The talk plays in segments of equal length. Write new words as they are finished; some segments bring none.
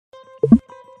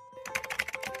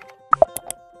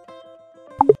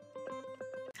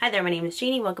Hi there, my name is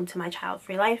Jeannie. Welcome to my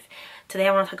child-free life. Today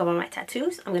I want to talk about my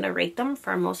tattoos. I'm going to rate them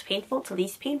from most painful to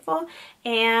least painful,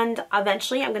 and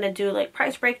eventually I'm going to do like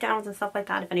price breakdowns and stuff like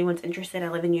that if anyone's interested. I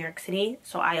live in New York City,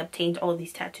 so I obtained all of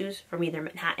these tattoos from either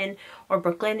Manhattan or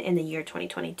Brooklyn in the year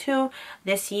 2022.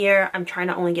 This year I'm trying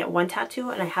to only get one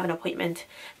tattoo, and I have an appointment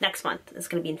next month. It's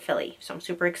going to be in Philly, so I'm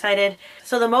super excited.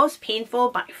 So the most painful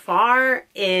by far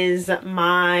is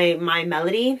my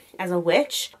melody as a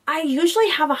witch. I usually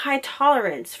have a high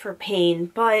tolerance for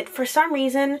pain, but for some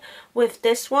reason with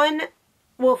this one,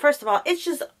 well, first of all,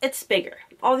 it's bigger.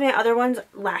 All of my other ones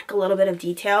lack a little bit of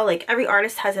detail. Like, every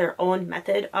artist has their own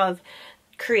method of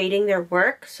creating their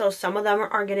work, so some of them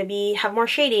are going to have more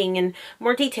shading and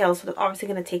more details, so it's obviously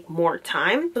going to take more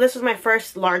time. So this was my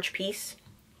first large piece.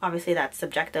 Obviously that's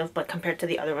subjective, but compared to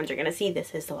the other ones you're gonna see,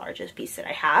 this is the largest piece that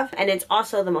I have. And it's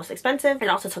also the most expensive. It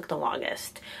also took the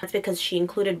longest. That's because she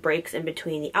included breaks in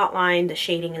between the outline, the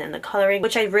shading, and then the coloring,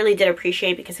 which I really did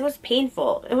appreciate because it was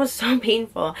painful. It was so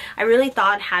painful. I really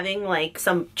thought having like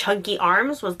some chunky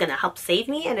arms was gonna help save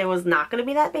me, and it was not gonna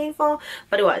be that painful,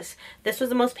 but it was. This was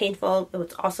the most painful. It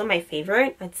was also my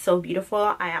favorite. It's so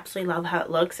beautiful. I absolutely love how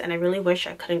it looks, and I really wish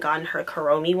I could have gotten her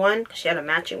Kuromi one because she had a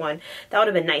matching one. That would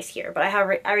have been nice here, but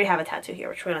I already have a tattoo here,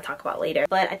 which we're going to talk about later.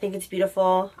 But I think it's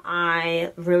beautiful.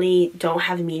 I really don't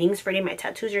have meanings for any of my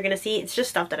tattoos you're going to see. It's just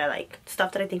stuff that I like,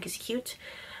 stuff that I think is cute,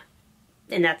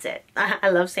 and that's it. I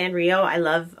love Sanrio. I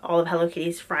love all of Hello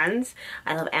Kitty's friends.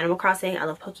 I love Animal Crossing. I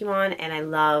love Pokemon, and I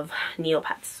love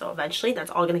Neopets. So eventually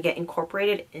that's all going to get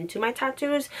incorporated into my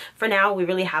tattoos. For now, we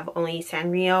really have only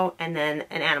Sanrio and then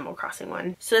an Animal Crossing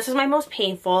one. So this is my most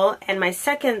painful, and my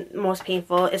second most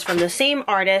painful is from the same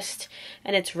artist,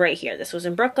 and it's right here. This was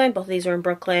in Brooklyn. Both of these are in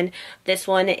Brooklyn. This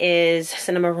one is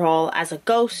Cinema Roll as a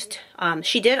ghost.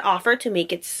 She did offer to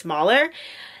make it smaller.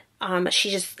 She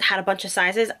just had a bunch of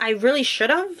sizes. I really should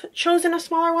have chosen a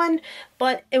smaller one,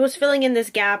 but it was filling in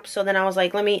this gap, so then I was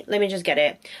like, let me just get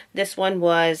it. This one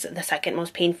was the second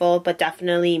most painful, but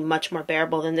definitely much more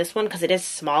bearable than this one because it is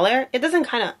smaller. It doesn't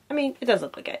kind of, I mean, it does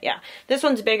look like it, yeah. This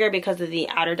one's bigger because of the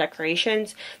outer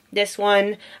decorations. This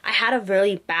one, I had a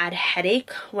really bad headache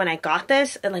when I got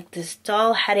this, and like this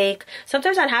dull headache.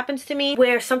 Sometimes that happens to me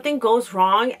where something goes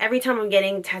wrong every time I'm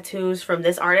getting tattoos from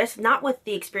this artist, not with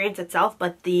the experience itself,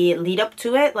 but the lead up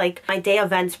to it, like my day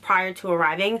events prior to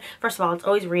arriving. First of all, it's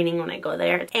always raining when I go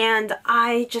there, and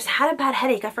I just had a bad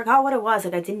headache. I forgot what it was.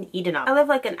 Like, I didn't eat enough. I live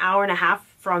like an hour and a half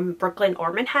from Brooklyn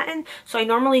or Manhattan, so I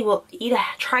normally will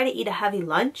try to eat a heavy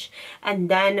lunch and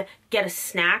then get a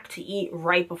snack to eat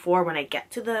right before when I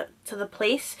get to the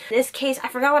place. In this case, I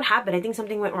forgot what happened. I think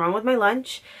something went wrong with my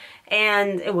lunch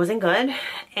and it wasn't good,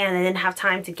 and I didn't have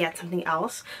time to get something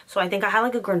else. So I think I had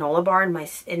like a granola bar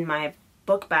in my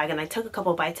book bag, and I took a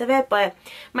couple bites of it, but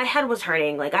my head was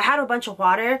hurting. Like, I had a bunch of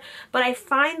water, but I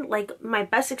find like my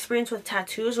best experience with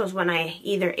tattoos was when I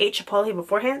either ate Chipotle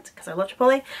beforehand, because I love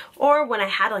Chipotle, or when I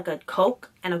had like a Coke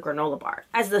and a granola bar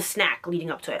as the snack leading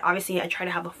up to it. Obviously, I try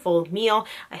to have a full meal.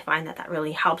 I find that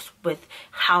really helps with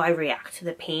how I react to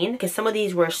the pain, because some of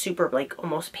these were super like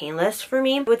almost painless for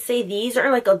me. I would say these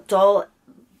are like a dull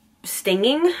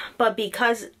stinging, but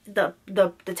because the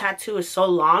tattoo is so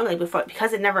long, like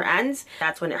because it never ends,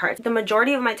 that's when it hurts. The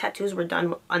majority of my tattoos were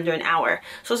done under an hour,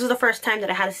 so this is the first time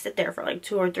that I had to sit there for like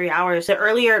 2 or 3 hours. The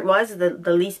earlier it was, the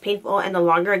least painful, and the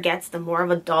longer it gets, the more of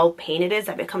a dull pain it is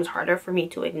that becomes harder for me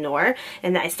to ignore,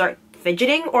 and that I start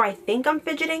fidgeting, or I think I'm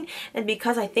fidgeting, and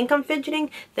because I think I'm fidgeting,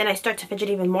 then I start to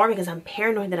fidget even more because I'm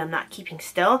paranoid that I'm not keeping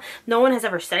still. No one has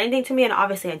ever said anything to me, and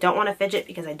obviously I don't want to fidget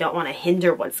because I don't want to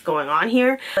hinder what's going on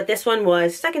here. But this one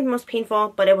was second most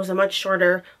painful, but it was a much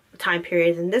shorter time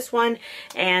period than this one,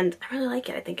 and I really like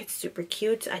it. I think it's super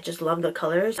cute. I just love the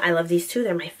colors. I love these two.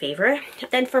 They're my favorite.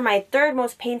 Then for my third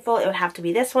most painful, it would have to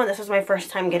be this one. This was my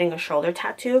first time getting a shoulder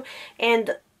tattoo,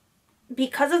 and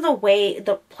because of the way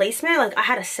the placement, like I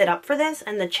had to sit up for this,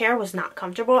 and the chair was not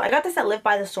comfortable. I got this at Live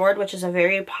by the Sword, which is a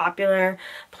very popular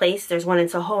place. There's one in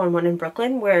Soho and one in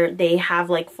Brooklyn where they have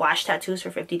like flash tattoos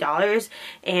for $50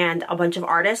 and a bunch of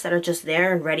artists that are just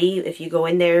there and ready. If you go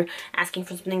in there asking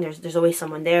for something, there's always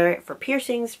someone there for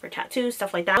piercings, for tattoos,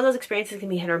 stuff like that. All those experiences can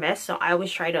be hit or miss, so I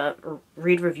always try to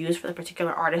read reviews for the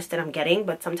particular artist that I'm getting,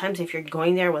 but sometimes if you're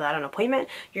going there without an appointment,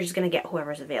 you're just gonna get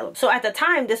whoever's available. So at the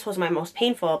time, this was my most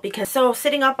painful because so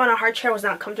sitting up on a hard chair was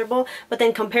not comfortable, but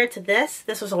then compared to this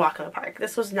was a walk in the park.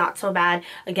 This was not so bad.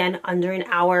 Again, under an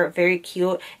hour, very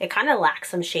cute. It kind of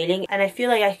lacks some shading, and I feel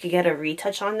like I could get a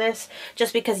retouch on this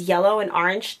just because yellow and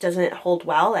orange doesn't hold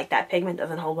well. Like, that pigment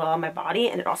doesn't hold well on my body,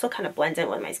 and it also kind of blends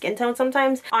in with my skin tone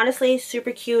sometimes. Honestly,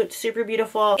 super cute, super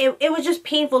beautiful. It was just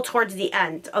painful towards the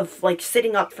end of like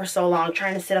sitting up for so long,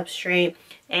 trying to sit up straight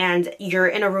and you're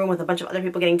in a room with a bunch of other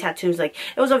people getting tattoos. Like,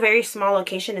 it was a very small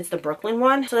location. It's the Brooklyn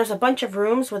one. So there's a bunch of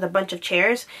rooms with a bunch of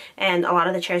chairs, and a lot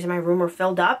of the chairs in my room were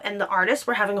filled up, and the artists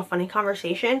were having a funny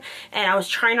conversation, and I was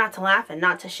trying not to laugh and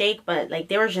not to shake, but like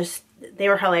they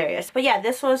were hilarious. But yeah,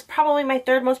 this was probably my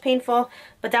third most painful,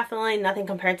 but definitely nothing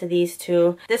compared to these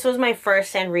two. This was my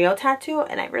first Sanrio tattoo,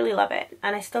 and I really love it,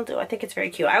 and I still do. I think it's very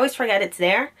cute. I always forget it's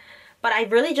there, but I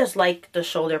really just like the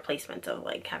shoulder placement of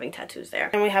like having tattoos there.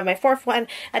 And we have my fourth one.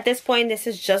 At this point, this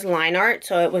is just line art,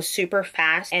 so it was super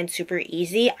fast and super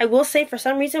easy. I will say, for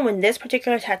some reason, when this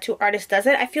particular tattoo artist does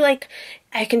it, I feel like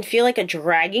I can feel like a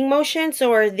dragging motion.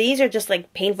 So where these are just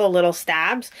like painful little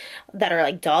stabs that are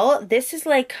like dull, this is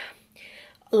like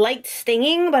light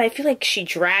stinging, but I feel like she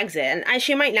drags it. And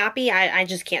she might not be. I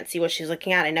just can't see what she's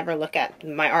looking at. I never look at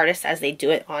my artists as they do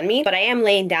it on me. But I am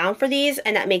laying down for these,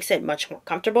 and that makes it much more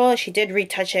comfortable. She did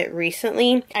retouch it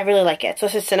recently. I really like it. So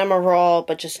this is cinema roll,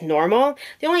 but just normal.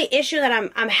 The only issue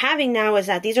that I'm having now is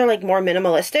that these are like more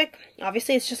minimalistic.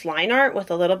 Obviously, it's just line art with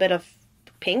a little bit of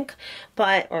pink,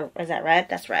 but, or is that red?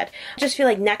 That's red. I just feel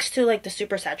like next to like the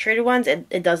super saturated ones,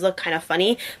 it does look kind of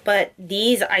funny, but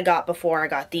these I got before I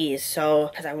got these, so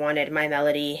because I wanted my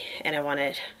melody and I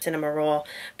wanted cinema roll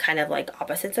kind of like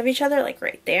opposites of each other, like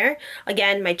right there.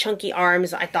 Again, my chunky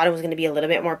arms, I thought it was going to be a little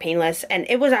bit more painless, and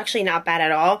it was actually not bad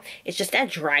at all. It's just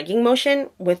that dragging motion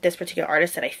with this particular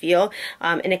artist that I feel,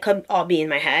 and it could all be in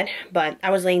my head, but I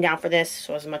was laying down for this,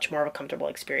 so it was much more of a comfortable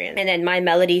experience. And then my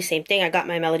melody, same thing. I got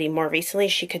my melody more recently.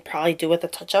 She could probably do with a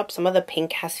touch-up. Some of the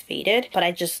pink has faded, but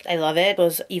I love it. It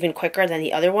was even quicker than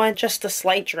the other one. Just a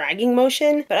slight dragging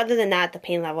motion, but other than that, the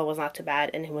pain level was not too bad,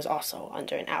 and it was also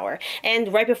under an hour.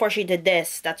 And right before she did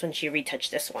this, that's when she retouched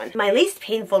this one. My least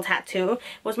painful tattoo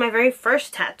was my very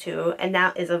first tattoo, and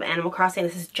that is of Animal Crossing.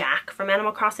 This is Jack from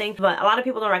Animal Crossing, but a lot of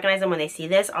people don't recognize him when they see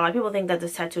this. A lot of people think that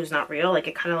this tattoo is not real. Like,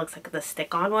 it kind of looks like the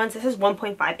stick-on ones. This is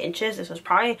 1.5 inches. This was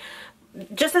probably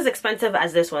just as expensive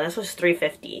as this one. This was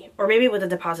 $350, or maybe with the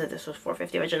deposit this was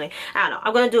 $450 originally. I don't know.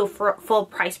 I'm gonna do full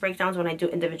price breakdowns when I do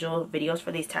individual videos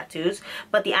for these tattoos,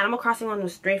 but the Animal Crossing one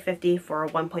was $350 for a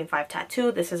 1.5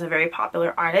 tattoo. This is a very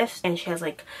popular artist, and she has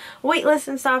like wait lists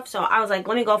and stuff, so I was like,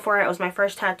 let me go for it. It was my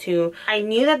first tattoo. I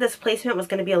knew that this placement was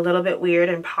gonna be a little bit weird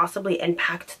and possibly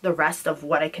impact the rest of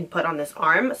what I can put on this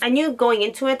arm. I knew going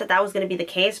into it that that was gonna be the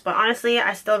case, but honestly,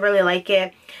 I still really like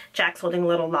it. Jack's holding a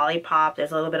little lollipop.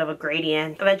 There's a little bit of a gradient.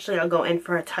 Eventually I'll go in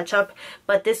for a touch-up,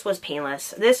 but this was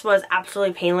painless. This was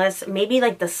absolutely painless. Maybe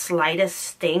like the slightest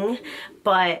sting,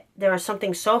 but there was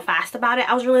something so fast about it.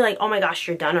 I was really like, oh my gosh,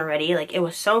 you're done already. Like, it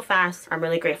was so fast. I'm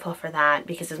really grateful for that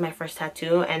because this is my first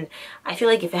tattoo, and I feel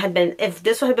like if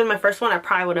this had been my first one, I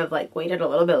probably would have like waited a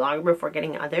little bit longer before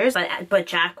getting others. But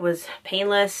Jack was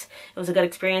painless. It was a good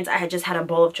experience. I had just had a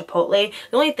bowl of Chipotle.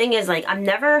 The only thing is, like,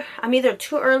 I'm either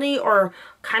too early or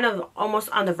kind of almost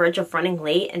on the verge of running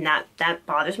late, and that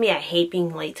bothers me. I hate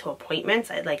being late to appointments.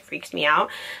 It like freaks me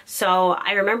out. So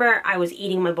I remember I was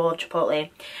eating my bowl of Chipotle,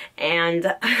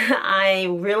 and I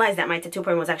realized that my tattoo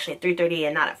appointment was actually at 3:30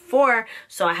 and not at 4,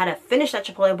 so I had to finish that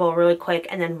Chipotle bowl really quick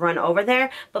and then run over there.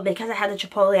 But because I had the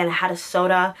Chipotle and I had a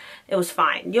soda, it was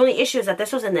fine. The only issue is that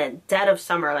this was in the dead of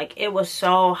summer. Like, it was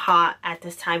so hot at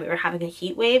this time. We were having a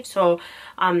heat wave, so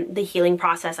the healing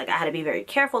process, like, I had to be very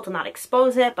careful to not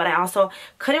expose it, but I also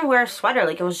couldn't wear a sweater.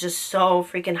 Like, it was just so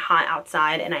freaking hot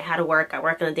outside, and I had to work. I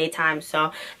work in the daytime,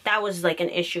 so that was like an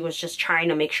issue, was just trying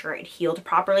to make sure it healed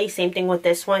properly. Same thing with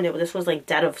this one. This was like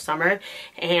dead of summer,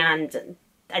 and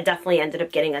I definitely ended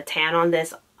up getting a tan on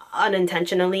this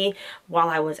unintentionally while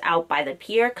I was out by the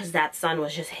pier, because that sun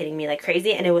was just hitting me like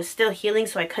crazy, and it was still healing,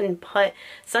 so I couldn't put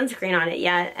sunscreen on it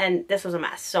yet, and this was a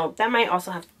mess. So that might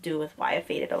also have to do with why it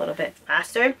faded a little bit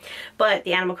faster. But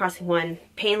the Animal Crossing one,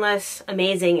 painless,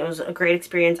 amazing. It was a great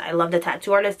experience. I love the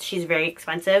tattoo artist. She's very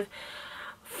expensive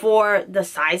for the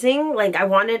sizing. Like, I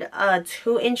wanted a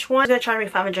 2-inch one. I was gonna charge me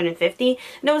 $550,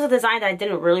 and it was a design that I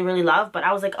didn't really love, but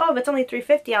I was like, oh, if it's only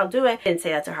 $350, I'll do it. I didn't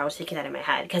say that to her. I was thinking that in my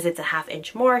head because it's a 1/2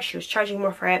 inch more. She was charging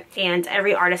more for it, and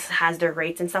every artist has their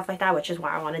rates and stuff like that, which is why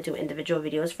I want to do individual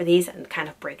videos for these and kind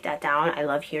of break that down. I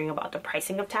love hearing about the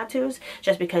pricing of tattoos,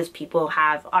 just because people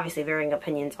have obviously varying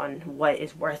opinions on what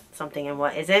is worth something and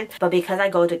what isn't. But because I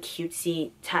go to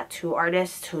cutesy tattoo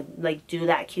artists who like do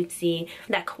that cutesy,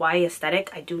 that kawaii aesthetic,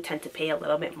 I do tend to pay a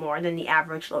little bit more than the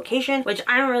average location, which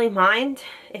I don't really mind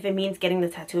if it means getting the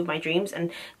tattoo of my dreams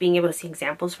and being able to see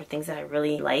examples for things that I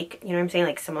really like. You know what I'm saying?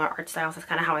 Like similar art styles. That's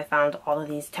kind of how I found all of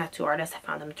these tattoo artists. I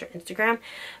found them through Instagram.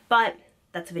 But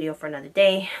that's a video for another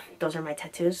day. Those are my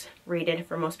tattoos, rated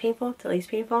from most painful to least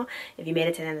painful. If you made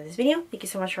it to the end of this video, thank you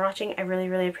so much for watching. I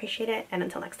really appreciate it, and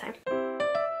until next time.